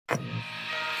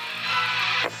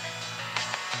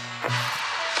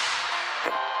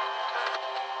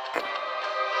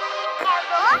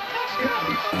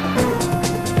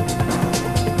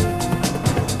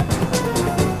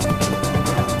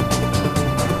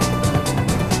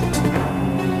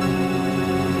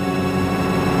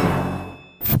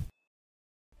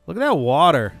Look at that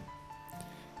water.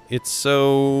 It's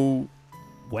so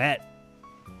Wet.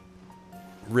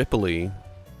 ripply,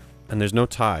 and there's no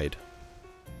tide.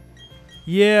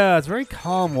 Yeah, it's very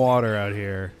calm water out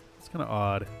here. It's kind of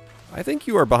odd. I think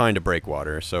you are behind a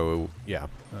breakwater, so yeah.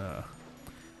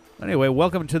 Anyway,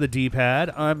 welcome to the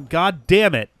D-pad. God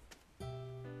damn it.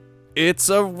 It's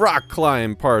a rock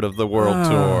climb part of the World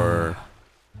Tour.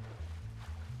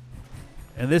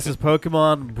 And this is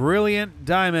Pokemon Brilliant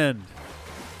Diamond.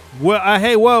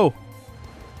 Hey, whoa!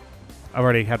 I've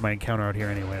already had my encounter out here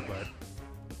anyway, but...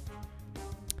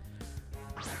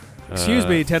 Excuse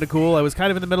me, Tentacool. I was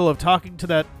kind of in the middle of talking to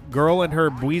that girl and her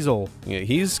Weasel. Yeah,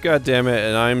 he's goddammit,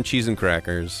 and I'm Cheese and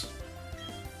Crackers.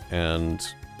 And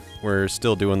we're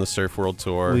still doing the Surf World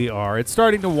Tour. We are. It's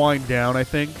starting to wind down, I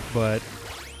think, but...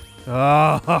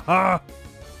 Ah!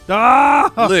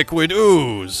 Liquid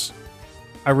ooze!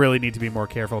 I really need to be more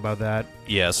careful about that.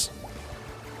 Yes.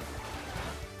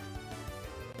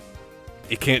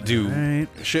 It can't do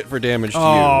shit for damage to you.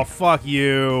 Oh, fuck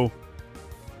you.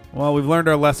 Well, we've learned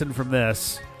our lesson from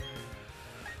this.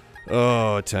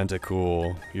 Oh,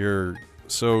 Tentacool. You're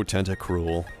so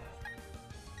tentacruel.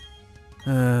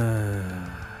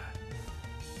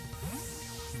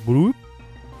 Bloop.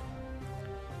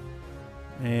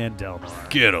 And Delmar.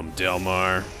 Get him,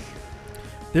 Delmar.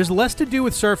 There's less to do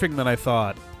with surfing than I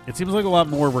thought. It seems like a lot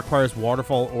more requires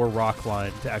waterfall or rock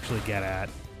climb to actually get at.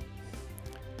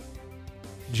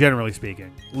 Generally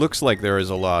speaking. Looks like there is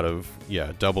a lot of,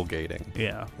 double gating.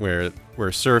 Yeah. Where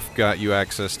surf got you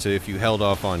access to, if you held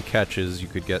off on catches, you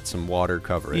could get some water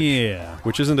coverage. Yeah.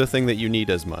 Which isn't a thing that you need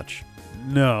as much.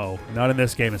 No, not in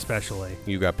this game especially.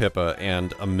 You got Pippa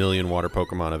and a million water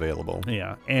Pokemon available.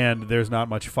 Yeah, and there's not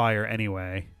much fire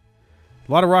anyway.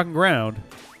 A lot of rock and ground,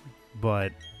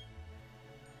 but...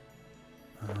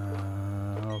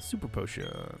 Super Potion.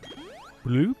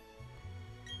 Blue?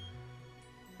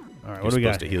 All right, what do we got?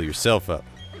 You're supposed to heal yourself up,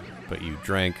 but you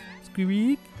drank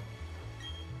Squeak.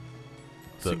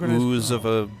 the ooze of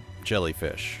a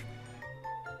jellyfish.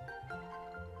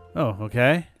 Oh,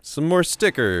 okay. Some more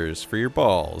stickers for your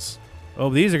balls.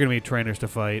 Oh, these are going to be trainers to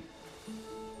fight.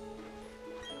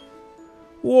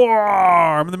 Whoa!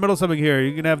 I'm in the middle of something here.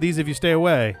 You can have these if you stay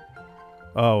away.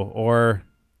 Oh, or...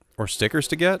 Or stickers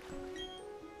to get?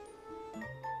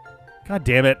 God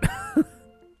damn it.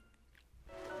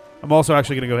 I'm also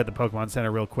actually going to go hit the Pokemon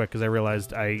Center real quick because I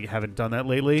realized I haven't done that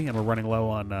lately, and we're running low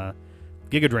on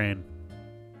Giga Drain.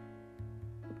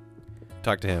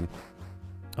 Talk to him.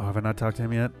 Oh, have I not talked to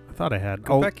him yet? I thought I had.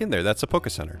 Go back in there. That's a Poke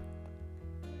Center.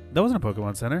 That wasn't a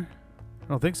Pokemon Center. I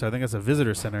don't think so. I think that's a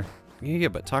Visitor Center. Yeah,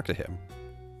 but talk to him.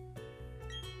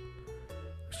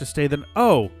 Let's just stay then.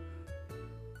 Oh!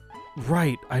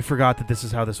 Right. I forgot that this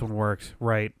is how this one works.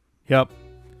 Right. Yep.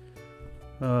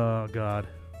 Oh, God.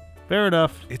 Fair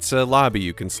enough. It's a lobby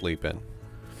you can sleep in.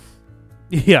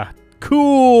 Yeah.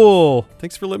 Cool!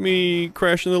 Thanks for letting me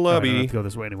crash in the lobby. I don't have to go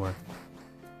this way anymore.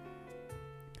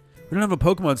 We don't have a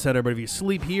Pokemon Center, but if you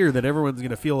sleep here, then everyone's going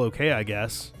to feel okay, I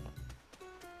guess.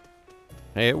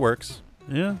 Hey, it works.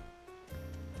 Yeah. All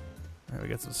right, we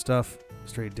got some stuff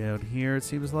straight down here, it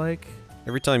seems like.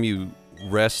 Every time you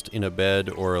rest in a bed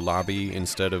or a lobby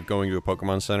instead of going to a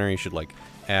Pokemon Center, you should, like,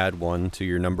 add 1 to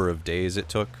your number of days it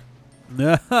took.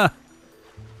 Just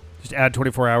add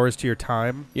 24 hours to your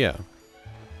time? Yeah.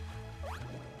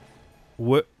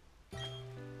 What?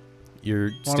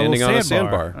 You're standing on a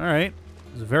sandbar. All right.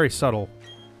 It's very subtle.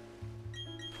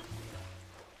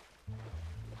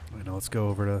 Wait, now let's go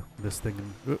over to this thing.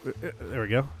 There we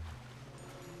go.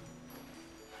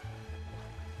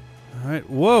 All right.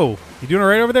 Whoa. You doing all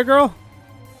right over there, girl?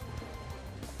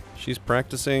 She's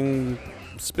practicing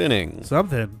spinning.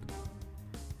 Something.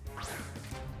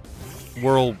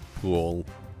 Whirlpool.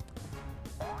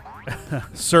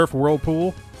 Surf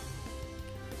Whirlpool.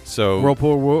 So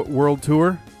Whirlpool World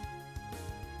Tour.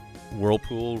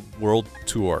 Whirlpool World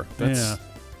Tour. That's, yeah.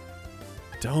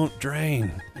 Don't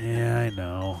drain. Yeah, I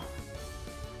know.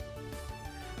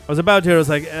 I was about to. I was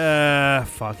like,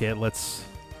 fuck it. Let's.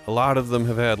 A lot of them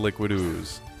have had liquid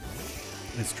ooze.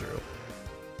 It's true.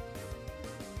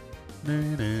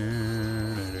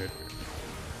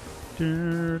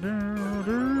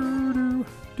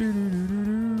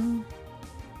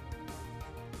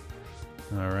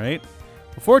 All right.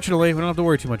 Well, fortunately, we don't have to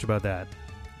worry too much about that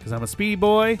because I'm a speedy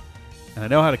boy and I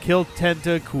know how to kill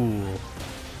Tentacool.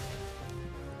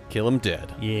 Kill him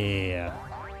dead. Yeah.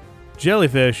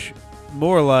 Jellyfish,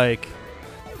 more like,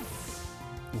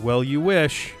 well, you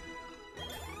wish.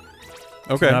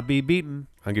 Okay. To not be beaten.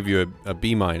 I'll give you a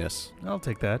B-. I'll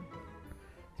take that.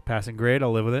 It's passing grade.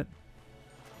 I'll live with it.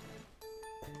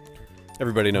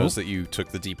 Everybody knows that you took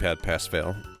the D-pad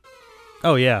pass-fail.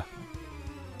 Oh, yeah.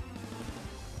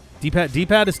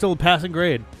 D-pad is still a passing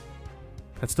grade.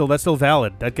 That's still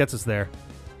valid. That gets us there.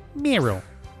 Meryl.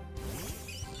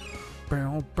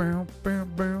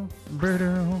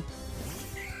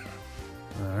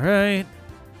 All right.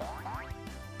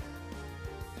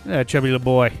 Yeah, chubby little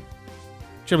boy.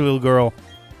 Chubby little girl.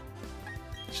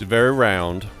 She's very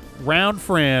round. Round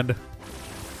friend.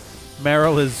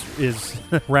 Meryl is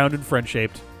round and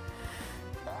friend-shaped.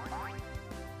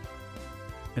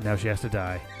 And now she has to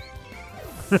die.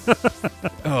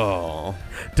 Oh.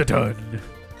 Dun-dun.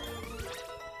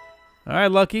 All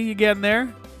right, Lucky, you getting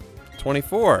there?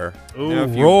 24. Ooh,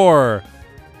 roar.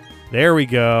 There we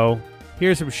go.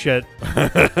 Here's some shit.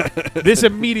 This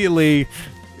immediately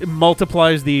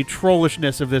multiplies the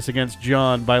trollishness of this against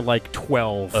John by like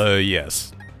 12.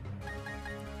 Yes.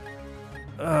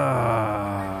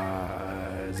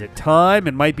 Is it time?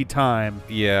 It might be time.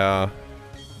 Yeah.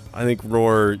 I think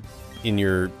Roar in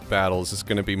your battles is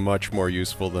going to be much more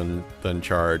useful than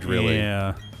Charge, really.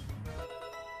 Yeah.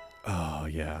 Oh,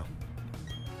 yeah.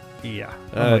 Yeah.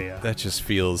 Oh, yeah. That just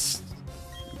feels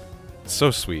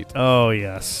so sweet. Oh,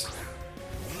 yes.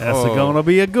 That's gonna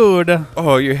be a good.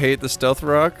 Oh, you hate the Stealth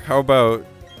Rock? How about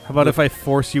if I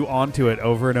force you onto it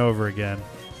over and over again?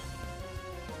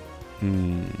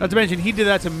 Not to mention, he did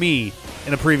that to me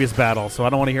in a previous battle, so I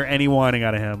don't want to hear any whining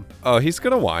out of him. Oh, he's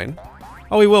going to whine.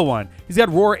 Oh, he will whine. He's got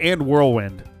Roar and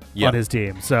Whirlwind on his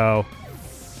team, so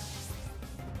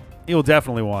he will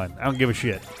definitely whine. I don't give a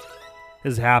shit.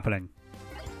 This is happening.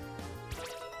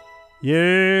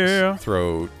 Yeah. Just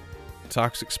throw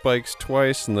Toxic Spikes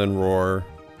twice and then Roar.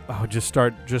 Oh, just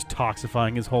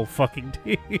toxifying his whole fucking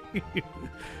team.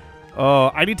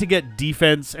 Oh, I need to get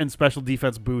defense and special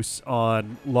defense boosts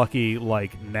on Lucky,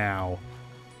 like, now.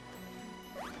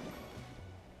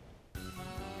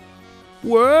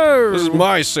 Whoa! This is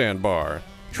my sandbar.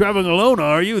 Traveling alone,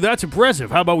 are you? That's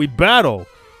impressive. How about we battle?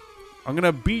 I'm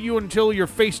gonna beat you until you're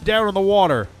face down in the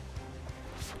water.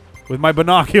 With my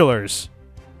binoculars.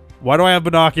 Why do I have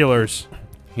binoculars?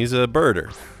 He's a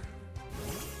birder.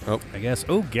 Oh. I guess.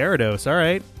 Oh, Gyarados. All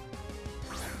right.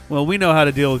 Well, we know how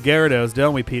to deal with Gyarados,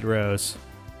 don't we, Pete Rose?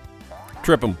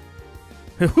 Trip him.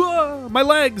 My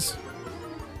legs!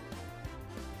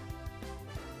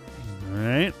 All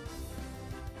right.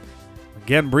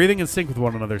 Again, breathing in sync with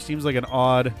one another seems like an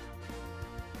odd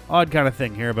kind of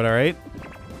thing here, but all right.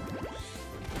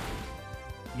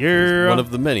 Yeah. One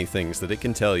of the many things that it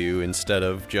can tell you instead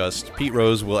of just Pete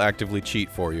Rose will actively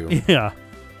cheat for you. Yeah.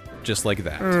 Just like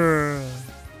that.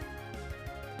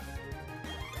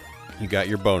 You got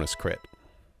your bonus crit.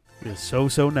 It's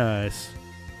so nice.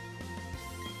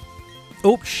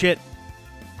 Oh, shit.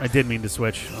 I did mean to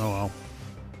switch. Oh, well.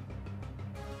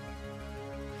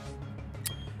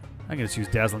 I'm going to choose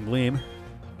Dazzling Gleam.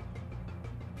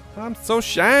 I'm so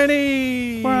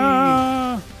shiny!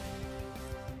 Ah.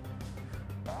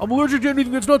 I'm allergic to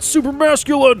anything that's not super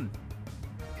masculine!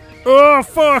 Oh,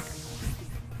 fuck!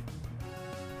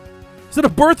 Is it a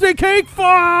birthday cake?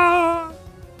 Fuck!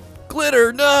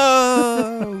 Glitter,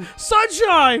 no!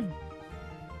 Sunshine!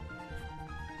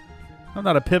 I'm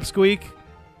not a pipsqueak.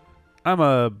 I'm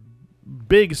a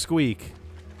big squeak.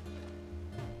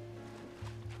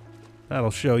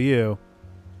 That'll show you.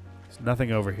 There's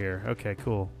nothing over here. Okay,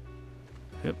 cool.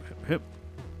 Hip, hip, hip.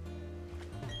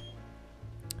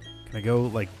 Can I go,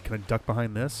 like, can I duck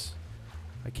behind this?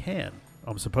 I can.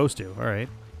 I'm supposed to. All right.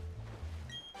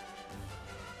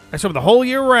 I swim the whole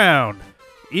year round,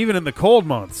 even in the cold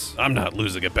months. I'm not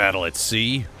losing a battle at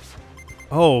sea.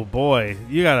 Oh, boy.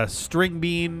 You got a string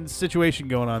bean situation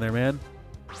going on there, man.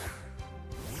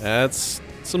 That's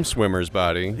some swimmer's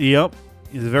body. Yep.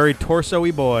 He's a very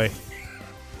torso-y boy.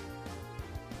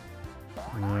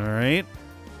 All right.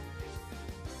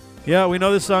 Yeah, we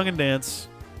know this song and dance.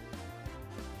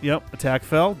 Yep, attack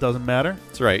fell. Doesn't matter.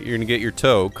 That's right. You're going to get your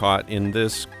toe caught in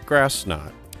this grass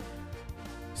knot.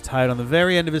 It's tied on the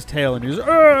very end of his tail, and he's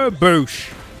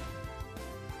boosh.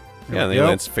 Yeah, and he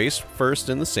lands face first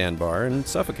in the sandbar and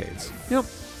suffocates. Yep.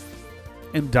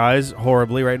 And dies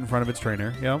horribly right in front of its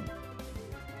trainer. Yep.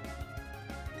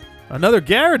 Another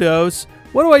Gyarados?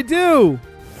 What do I do?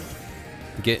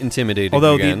 Get intimidated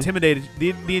Although again.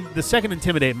 the second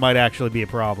Intimidate might actually be a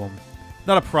problem.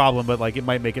 Not a problem, but like it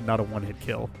might make it not a one-hit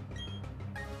kill.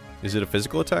 Is it a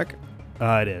physical attack?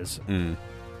 It is. Mm.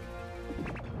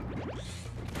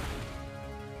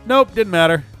 Nope, didn't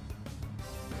matter.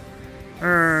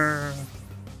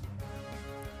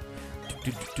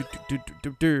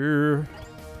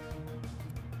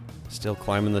 Still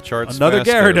climbing the charts. Another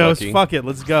faster, Gyarados. Lucky. Fuck it,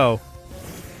 let's go.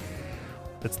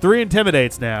 That's 3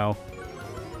 Intimidates now.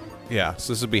 Yeah,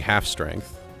 so this would be half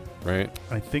strength. right?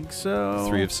 I think so.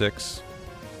 3 of 6.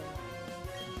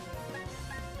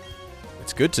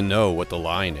 It's good to know what the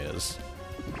line is.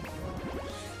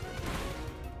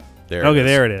 There. Okay,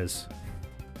 there it is.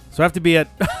 So I have to be at.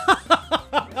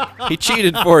 He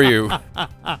cheated for you.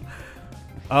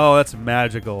 Oh, that's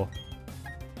magical.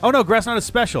 Oh no, grass not a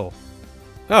special.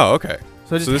 Oh, okay.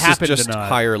 So, So this is just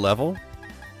higher level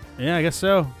Yeah, I guess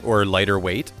so. or lighter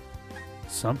weight.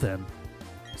 Something.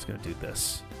 Just gonna do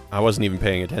this. I wasn't even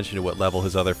paying attention to what level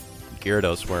his other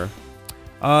Gyarados were.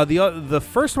 The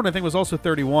first one I think was also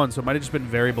 31, so it might have just been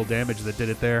variable damage that did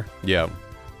it there. Yeah.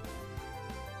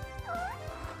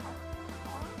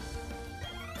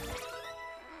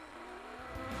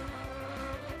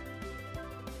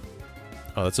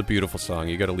 Oh, that's a beautiful song.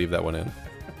 You got to leave that one in.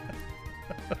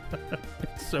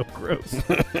 It's so gross.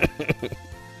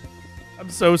 I'm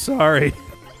so sorry.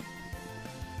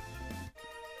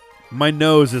 My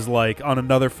nose is like on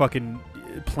another fucking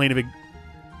plane of.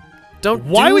 Don't.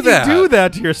 Why do would that. you do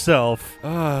that to yourself?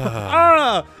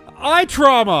 Eye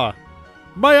trauma.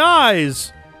 My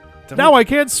eyes. Now I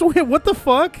can't swim. What the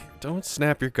fuck? Don't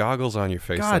snap your goggles on your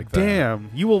face God like that.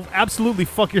 damn. You will absolutely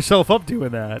fuck yourself up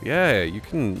doing that. Yeah, you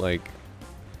can like.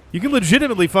 You can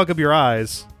legitimately fuck up your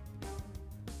eyes.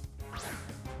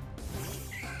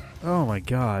 Oh my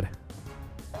god.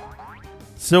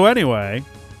 So anyway.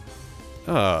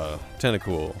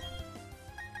 Tentacool.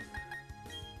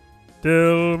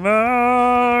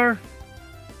 Dilmar.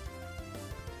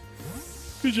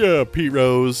 Good job, Pete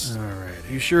Rose. All right.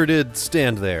 You sure did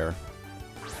stand there.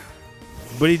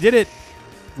 But he did it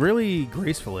really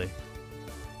gracefully.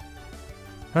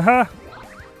 Haha.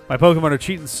 My Pokemon are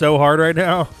cheating so hard right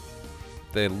now.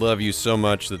 They love you so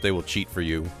much that they will cheat for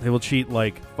you. They will cheat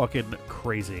like fucking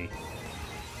crazy.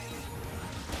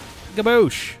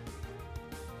 Gaboosh.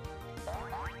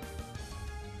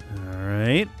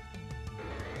 Alright.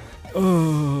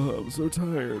 Oh, I'm so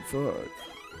tired. Fuck.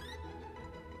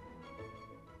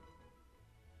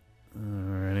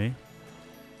 Alrighty.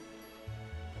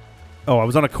 Oh, I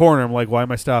was on a corner. I'm like, why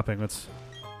am I stopping? Let's.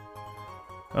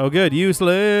 Oh, good.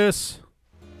 Useless.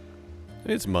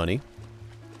 It's money.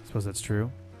 Suppose that's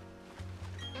true.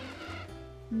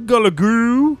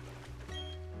 Gulagoo.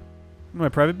 My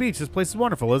private beach. This place is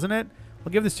wonderful, isn't it?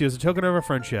 I'll give this to you as a token of our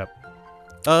friendship.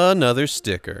 Another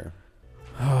sticker.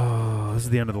 Oh, this is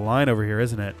the end of the line over here,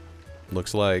 isn't it?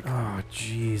 Looks like. Oh,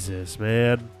 Jesus,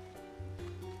 man.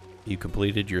 You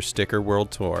completed your sticker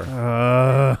world tour.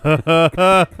 No,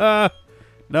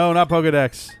 not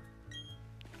Pokedex.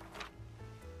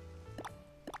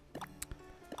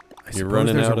 You're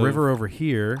running there's out a of river over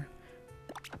here.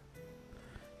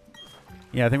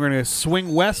 Yeah, I think we're going to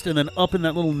swing west and then up in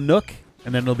that little nook,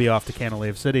 and then it'll be off to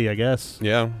Canalave City, I guess.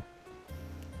 Yeah.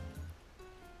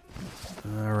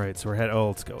 All right, so we're head. Oh,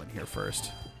 let's go in here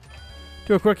first.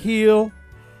 Do a quick heal.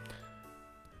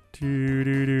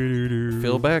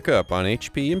 Fill back up on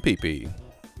HP and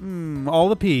PP. All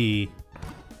the P.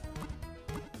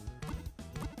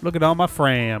 Look at all my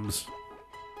frams.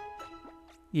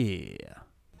 Yeah.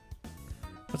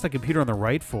 What's that computer on the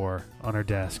right for on our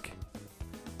desk?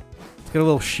 It's got a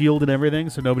little shield and everything,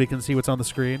 so nobody can see what's on the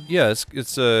screen. Yeah, it's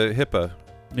HIPAA.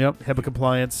 Yep, HIPAA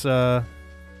compliance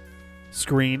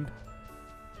screen.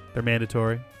 They're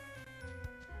mandatory.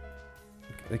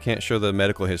 They can't show the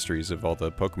medical histories of all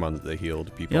the Pokemon that they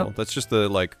healed people. Yep. That's just the,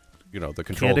 like, you know, the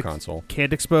control console.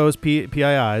 Can't expose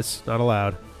PIIs. Not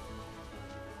allowed.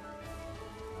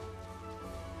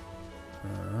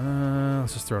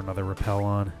 Let's just throw another repel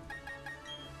on.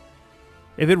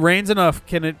 If it rains enough,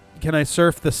 can I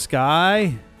surf the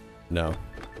sky? No.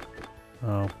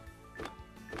 Oh.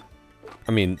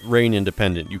 I mean, rain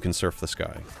independent, you can surf the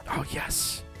sky. Oh,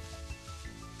 yes.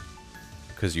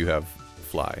 Because you have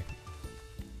fly.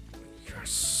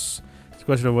 Yes. It's a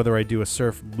question of whether I do a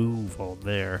surf move while I'm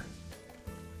there.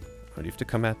 Oh, do you have to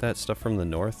come at that stuff from the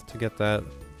north to get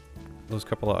those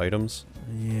couple of items?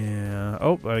 Yeah.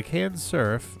 Oh, but I can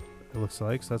surf, it looks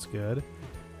like, so that's good.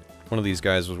 One of these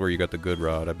guys was where you got the good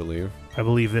rod, I believe. I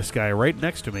believe this guy right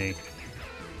next to me.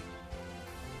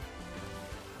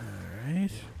 All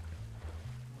right.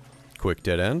 Quick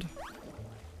dead end.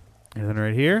 And then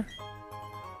right here.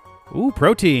 Ooh,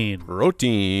 protein.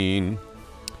 Protein.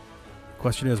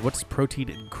 Question is, what does protein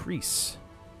increase?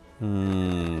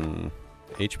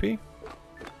 HP?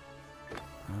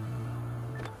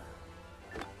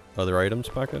 Other items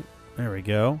pocket? There we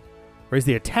go. Raise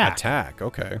the attack. Attack,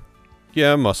 okay.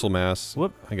 Yeah, muscle mass.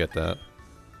 Whoop. I get that.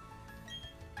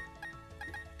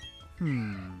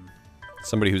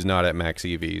 Somebody who's not at max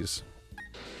EVs.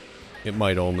 It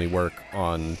might only work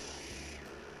on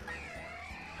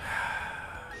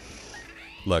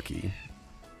Lucky.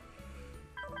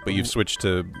 But you've switched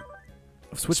to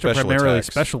I've switched special to primarily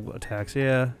attacks. special attacks,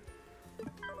 yeah.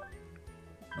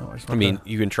 No, I mean,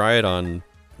 you can try it on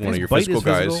one of His your bite physical is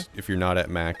guys physical? if you're not at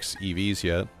max EVs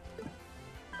yet.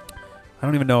 I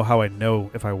don't even know how I know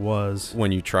if I was.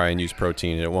 When you try and use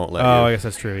protein, it won't let Oh, I you. guess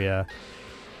that's true, yeah.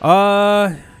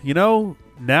 You know,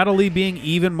 Natalie being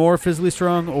even more physically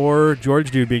strong or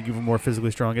George Dude being even more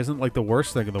physically strong isn't like the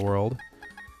worst thing in the world.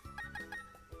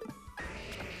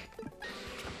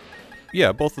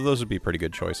 Yeah, both of those would be pretty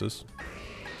good choices.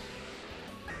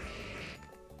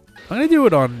 I'm going to do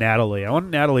it on Natalie. I want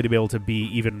Natalie to be able to be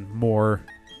even more,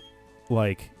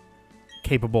 like,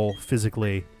 capable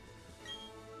physically.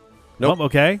 Nope.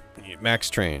 Okay. Max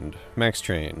trained. Max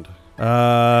trained.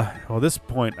 Well, at this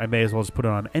point, I may as well just put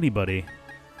it on anybody.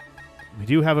 We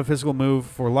do have a physical move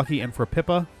for Lucky and for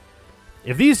Pippa.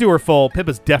 If these two are full,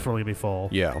 Pippa's definitely going to be full.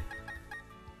 Yeah.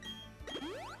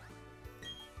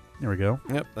 There we go.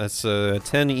 Yep, that's 10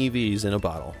 EVs in a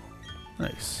bottle.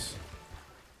 Nice.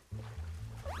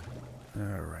 All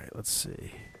right, let's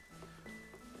see.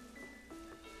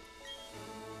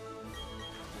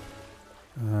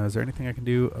 Is there anything I can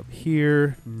do up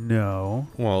here? No.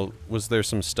 Well, was there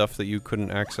some stuff that you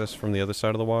couldn't access from the other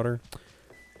side of the water?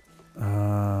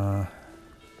 Oh,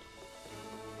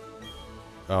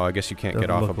 I guess you can't get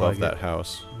Doesn't off look above like that it.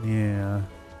 house. Yeah.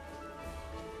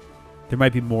 There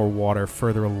might be more water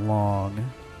further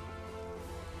along.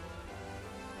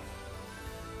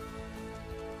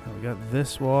 Oh, we got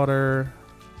this water.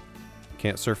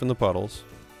 Can't surf in the puddles.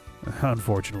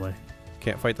 Unfortunately.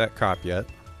 Can't fight that cop yet.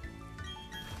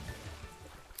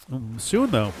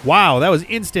 Soon, though. Wow, that was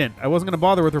instant. I wasn't going to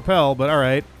bother with Repel, but all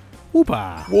right.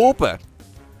 Whoopa. Whoopa!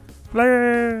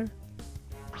 Blah.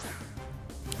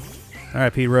 All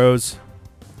right, Pete Rose.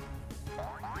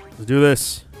 Let's do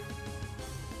this.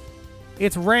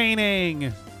 It's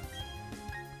raining.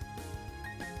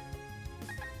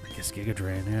 I guess Giga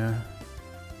Drain, yeah.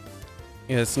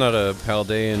 Yeah, it's not a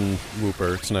Paldean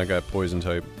Whooper. It's not got poison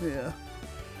type. Yeah.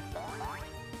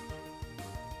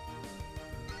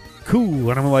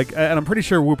 Cool. And I'm pretty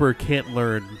sure Whooper can't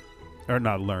learn, or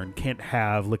not learn, can't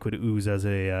have Liquid Ooze as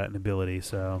an ability.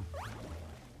 So.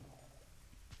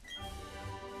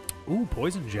 Ooh,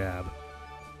 Poison Jab.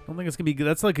 I don't think it's gonna be good.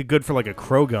 That's like a good for like a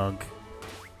Krogunk.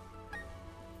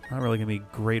 Not really gonna be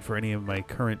great for any of my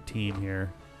current team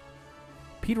here.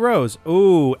 Pete Rose.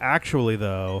 Ooh, actually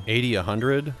though, 80,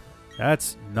 100?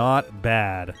 that's not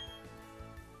bad.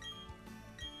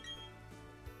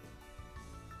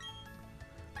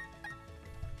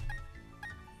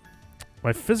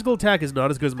 My physical attack is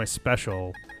not as good as my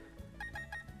special.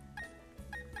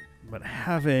 But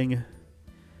having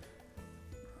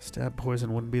Stab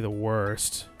Poison wouldn't be the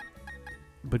worst.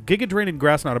 But Giga Drain and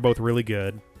Grass Knot are both really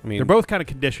good. I mean, They're both kind of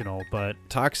conditional, but...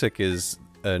 Toxic is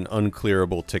an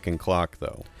unclearable ticking clock,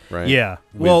 though, right? Yeah.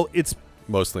 With Well, it's...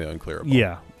 mostly unclearable.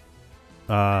 Yeah.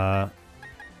 I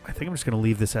think I'm just going to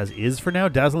leave this as is for now.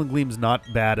 Dazzling Gleam's not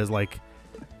bad as, like...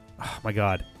 Oh, my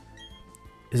God.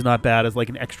 Is not bad as, like,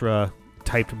 an extra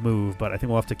typed move, but I think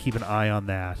we'll have to keep an eye on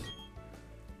that.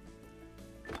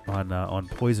 On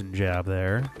Poison Jab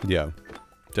there. Yeah.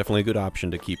 Definitely a good option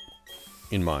to keep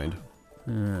in mind.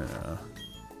 I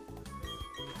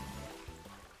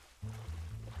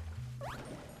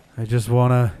just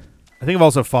want to... I think I've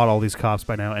also fought all these cops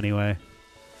by now anyway.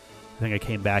 I think I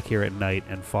came back here at night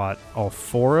and fought all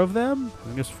 4 of them. I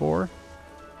think it's 4.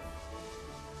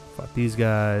 Fought these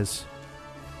guys.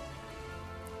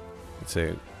 It's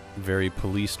a very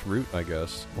policed route, I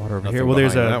guess. Water over Nothing here. Well,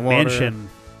 there's behind a that water. mansion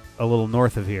a little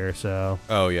north of here, so...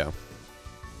 Oh, yeah.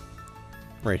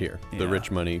 Right here. The Yeah. rich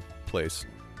money place.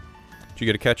 Did you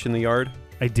get a catch in the yard?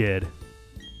 I did.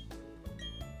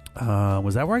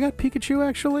 Was that where I got Pikachu,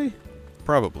 actually?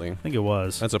 Probably. I think it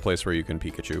was. That's a place where you can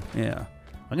Pikachu. Yeah.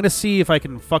 I'm going to see if I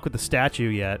can fuck with the statue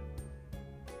yet.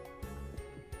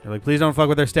 They're like, please don't fuck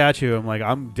with their statue. I'm like,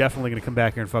 I'm definitely going to come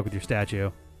back here and fuck with your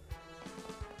statue.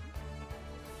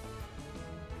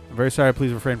 I'm very sorry.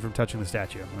 Please refrain from touching the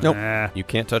statue. Nope. Nah. You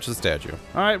can't touch the statue.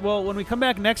 All right. Well, when we come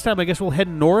back next time, I guess we'll head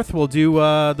north. We'll do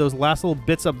those last little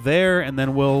bits up there, and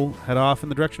then we'll head off in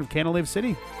the direction of Canalave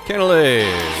City.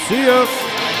 Canalave! See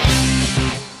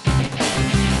ya!